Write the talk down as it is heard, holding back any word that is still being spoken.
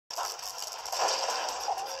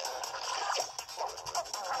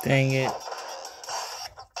Dang it.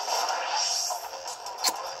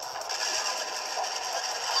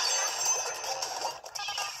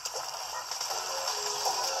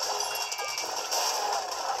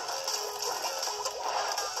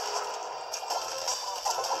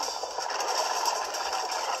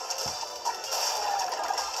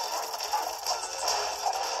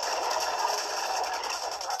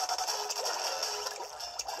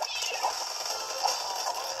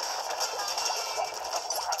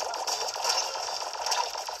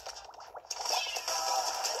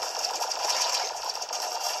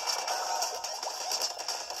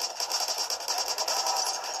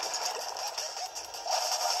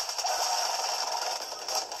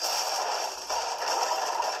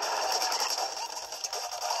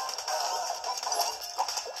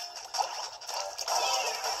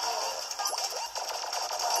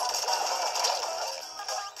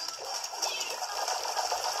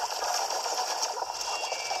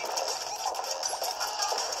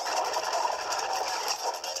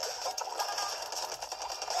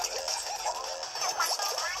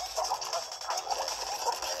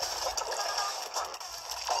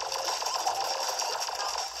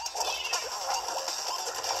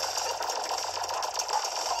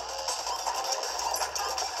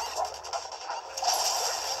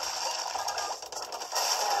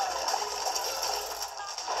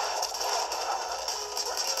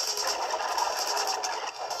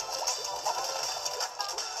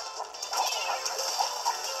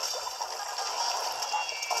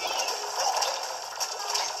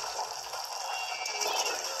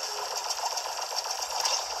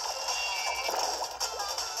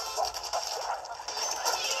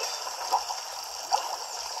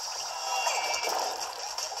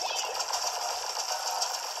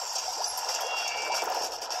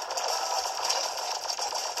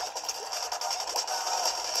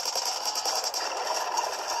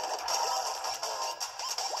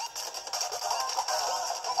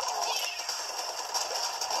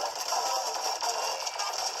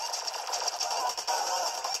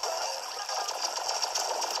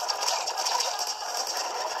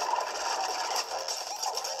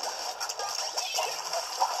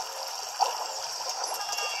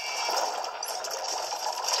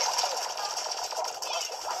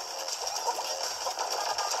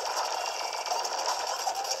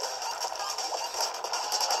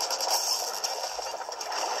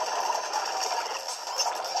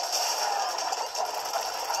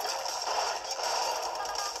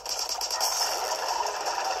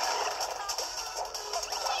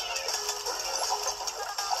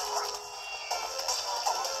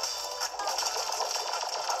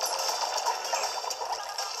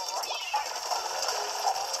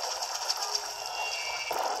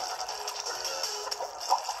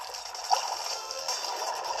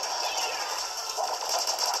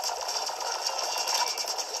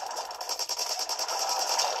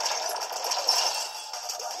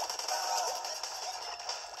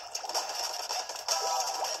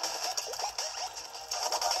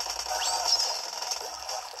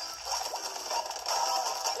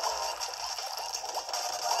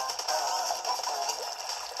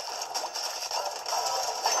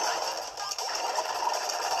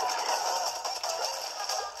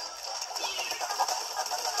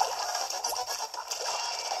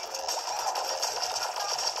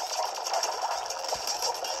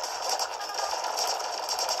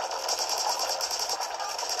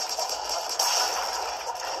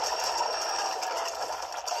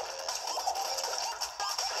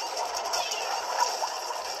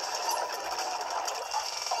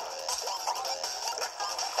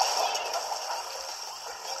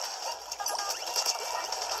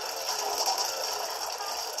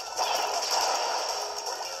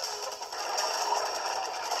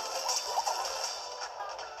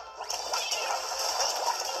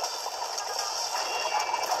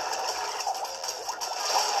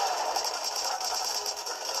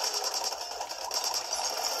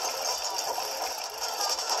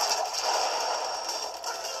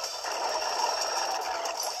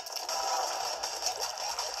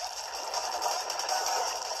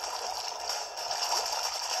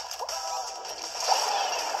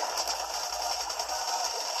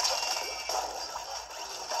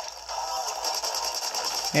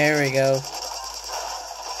 There we go.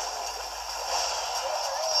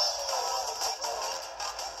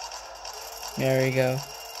 There we go.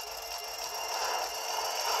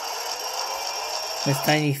 His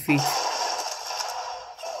tiny feet.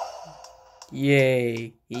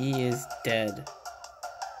 Yay, he is dead.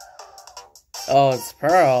 Oh, it's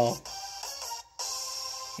Pearl.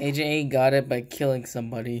 Agent A got it by killing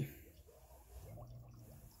somebody.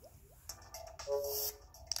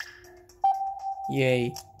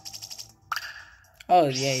 Yay. Oh,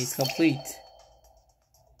 yay, it's complete.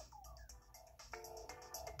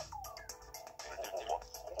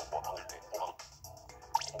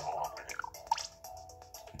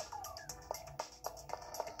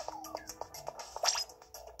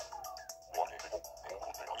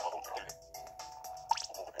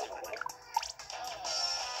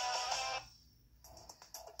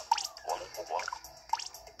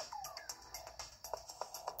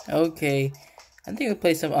 Okay, I think we'll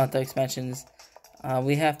play some Octo expansions.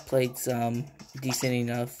 We have played some decent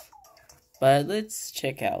enough, but let's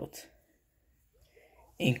check out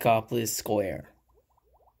Inkopolis Square.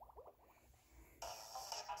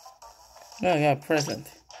 Oh, I got a present.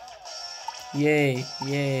 Yay,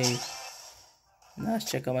 yay. Now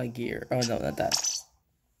let's check out my gear. Oh no, not that.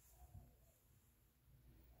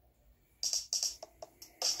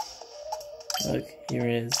 Look, here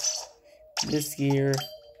it is. This gear,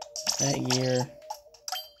 that gear.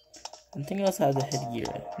 I think I also have the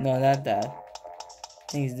headgear. No, not that.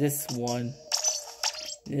 I think it's this one.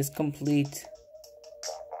 It's complete.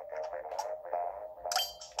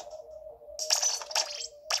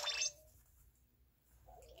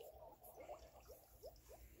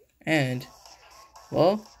 And,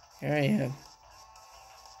 well, here I am.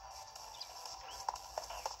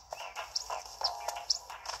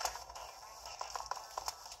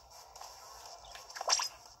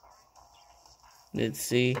 Let's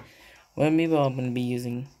see what amiibo I'm going to be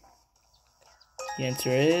using. The answer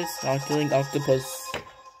is Octolink Octopus.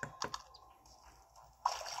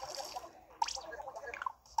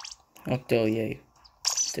 Octo, yay.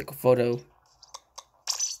 Take a photo.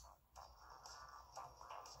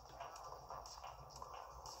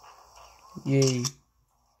 Yay.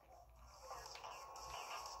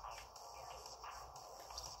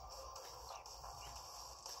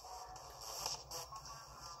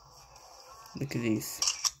 Look at these.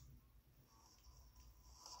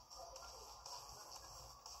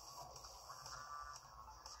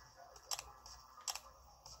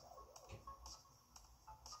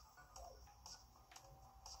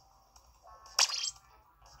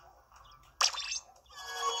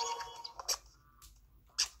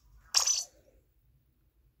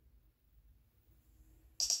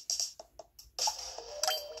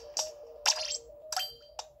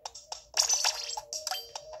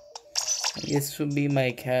 This would be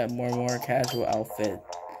my more casual outfit.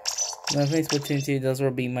 When I play Splatoon 2, those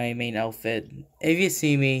will be my main outfit. If you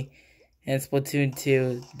see me in Splatoon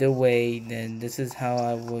 2 the way, then this is how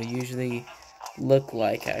I will usually look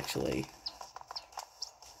like, actually.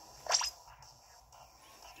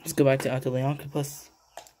 Let's go back to Octo Octopus.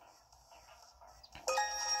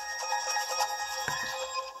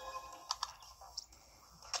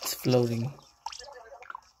 It's floating.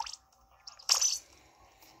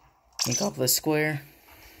 Inkopolis Square.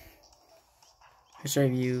 Here's our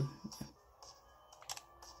view.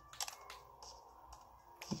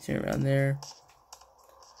 Turn around there.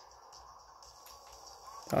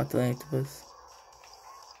 Octo Octopus.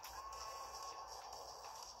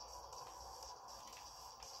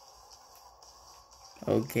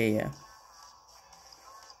 Okay, yeah.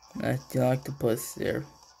 That's the octopus there.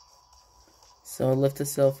 So I left the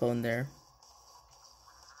cell phone there.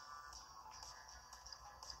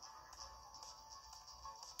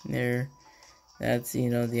 There. That's, you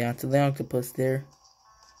know, the octopus there.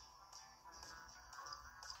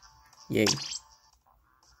 Yay.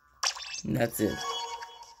 And that's it.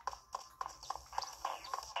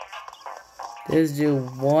 Let's do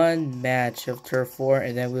one match of Turf 4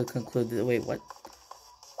 and then we'll conclude the. Wait, what?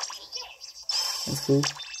 That's cool.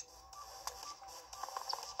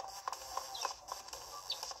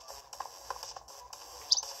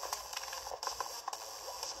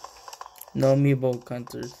 No amiibo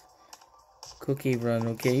counters. Cookie run,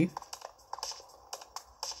 okay?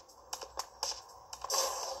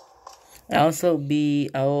 I'll also be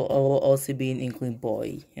an Inkling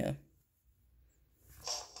boy, yeah.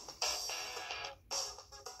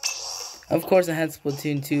 Of course, I had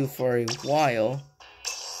Splatoon 2 for a while,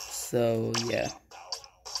 so yeah.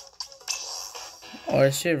 Or I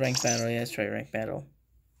should rank battle, yeah, let's try rank battle.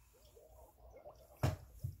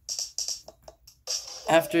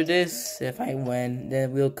 After this, if I win,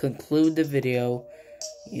 then we'll conclude the video,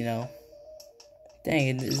 you know.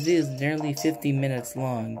 Dang, this is nearly 50 minutes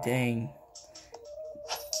long, dang.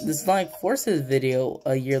 This like Forces video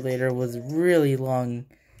a year later was really long.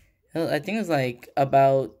 I think it was like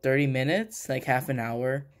about 30 minutes, like half an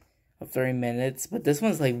hour of 30 minutes. But this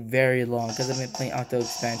one's like very long because I've been playing Octo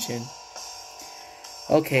expansion.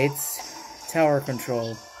 Okay, it's tower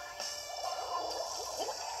control.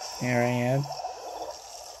 Here I am.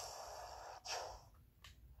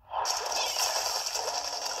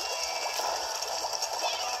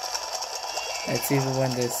 Let's see if we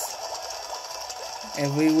win this.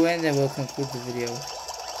 If we win, then we'll conclude the video.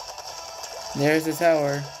 There's the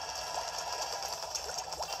tower.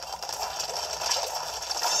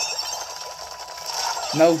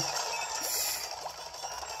 No.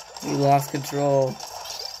 We lost control.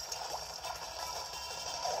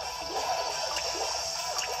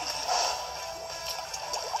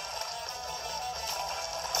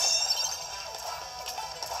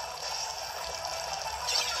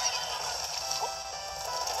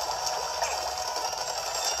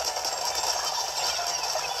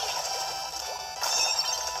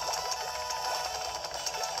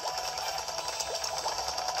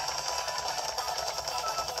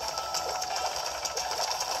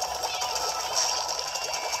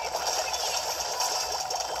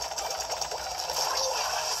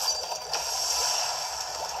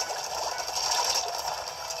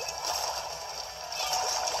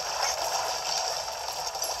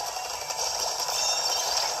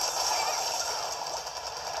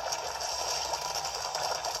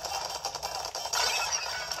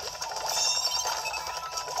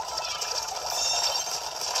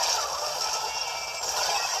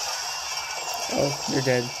 Oh, you're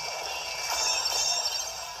dead.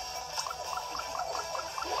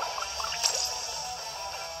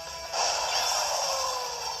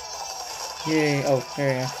 Yay. Oh,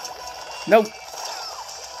 there you go. Nope.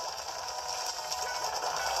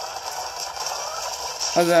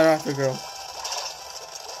 How's that Octo girl?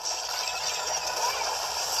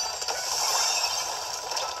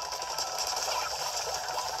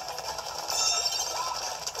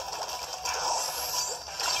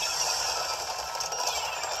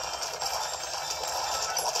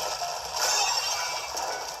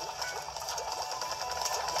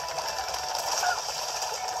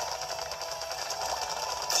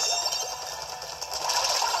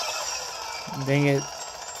 Dang it.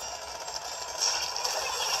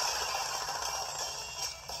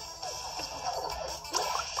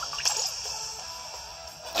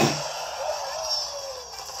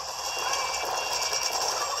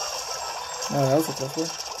 Oh, that was a tough one.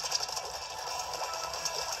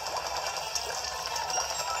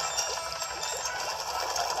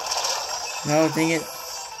 No, dang it.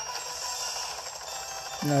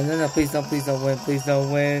 No, please don't win, please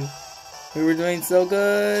don't win. We were doing so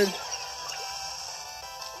good.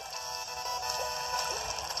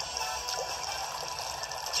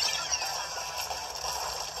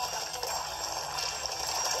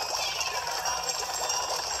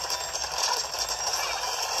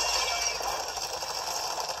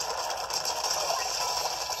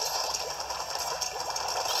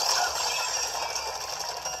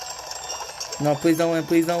 No, please don't win,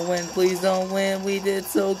 please don't win, please don't win. We did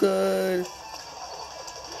so good.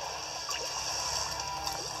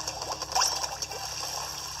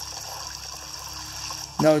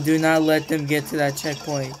 No, do not let them get to that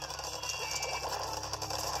checkpoint.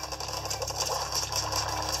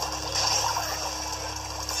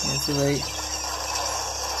 It's too late.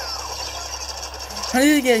 How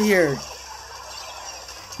did you get here?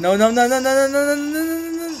 No.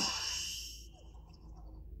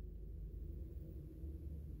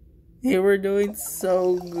 Hey, we're doing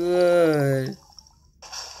so good.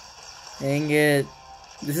 Dang it.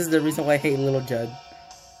 This is the reason why I hate Little Judd.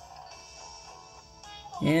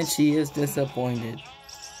 And she is disappointed.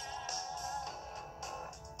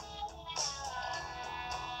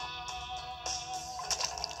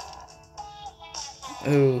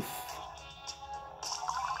 Oof.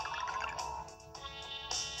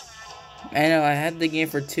 I know, I had the game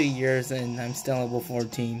for 2 years and I'm still level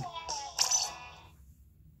 14.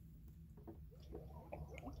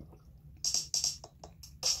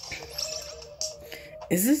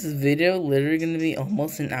 Is this video literally going to be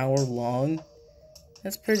almost an hour long?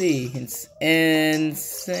 That's pretty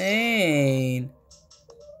insane.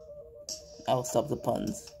 I'll stop the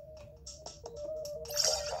puns.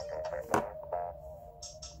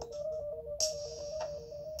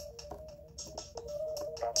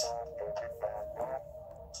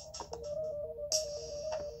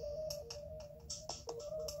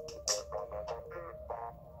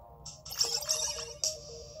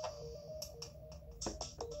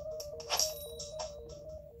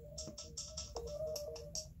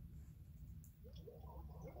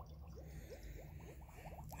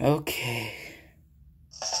 Okay,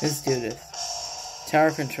 let's do this. Tower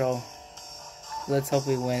control. Let's hope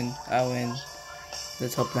we win. I win.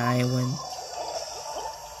 Let's hope that I win.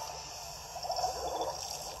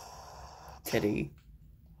 Teddy.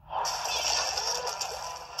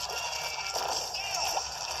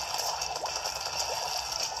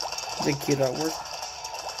 The cute artwork.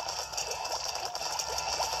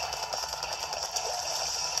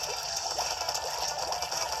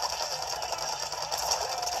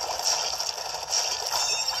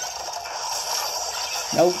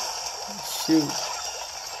 Nope. Shoot.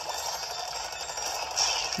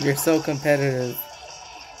 You're so competitive.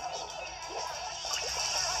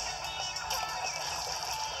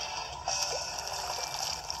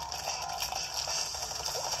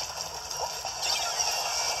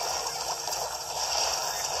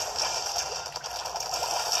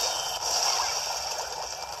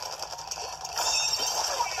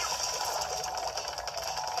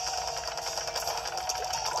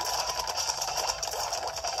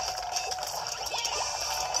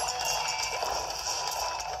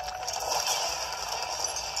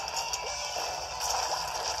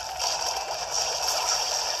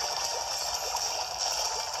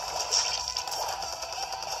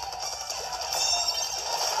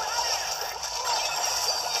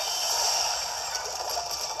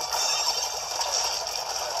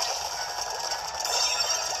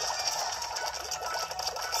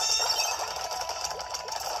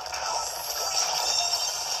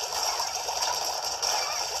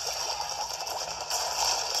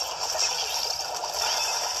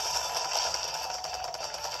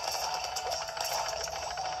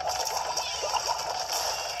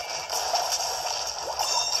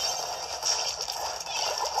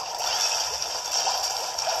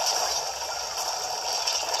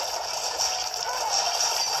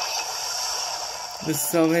 But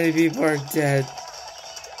so many people are dead.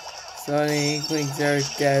 So many Inklings are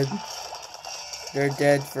dead. They're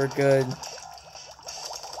dead for good.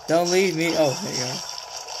 Don't leave me. Oh, there you are.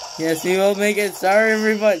 Yes, we will make it. Sorry,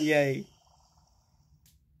 everybody. Yay.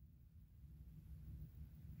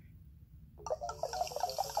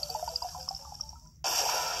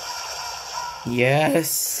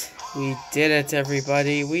 Yes, we did it,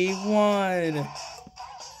 everybody. We won.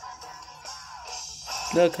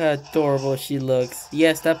 Look how adorable she looks.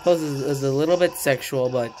 Yes, that pose is a little bit sexual,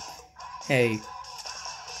 but hey.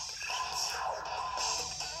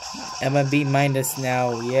 I'm a B-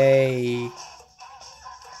 now. Yay.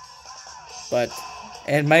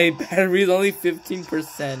 And my battery is only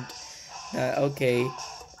 15%. Okay.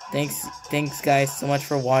 Thanks guys so much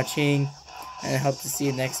for watching. And I hope to see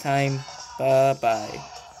you next time. Bye-bye.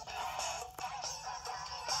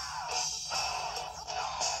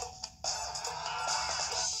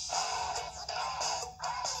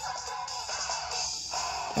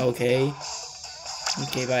 Okay.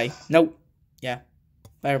 Okay, bye. Nope. Yeah.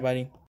 Bye, everybody.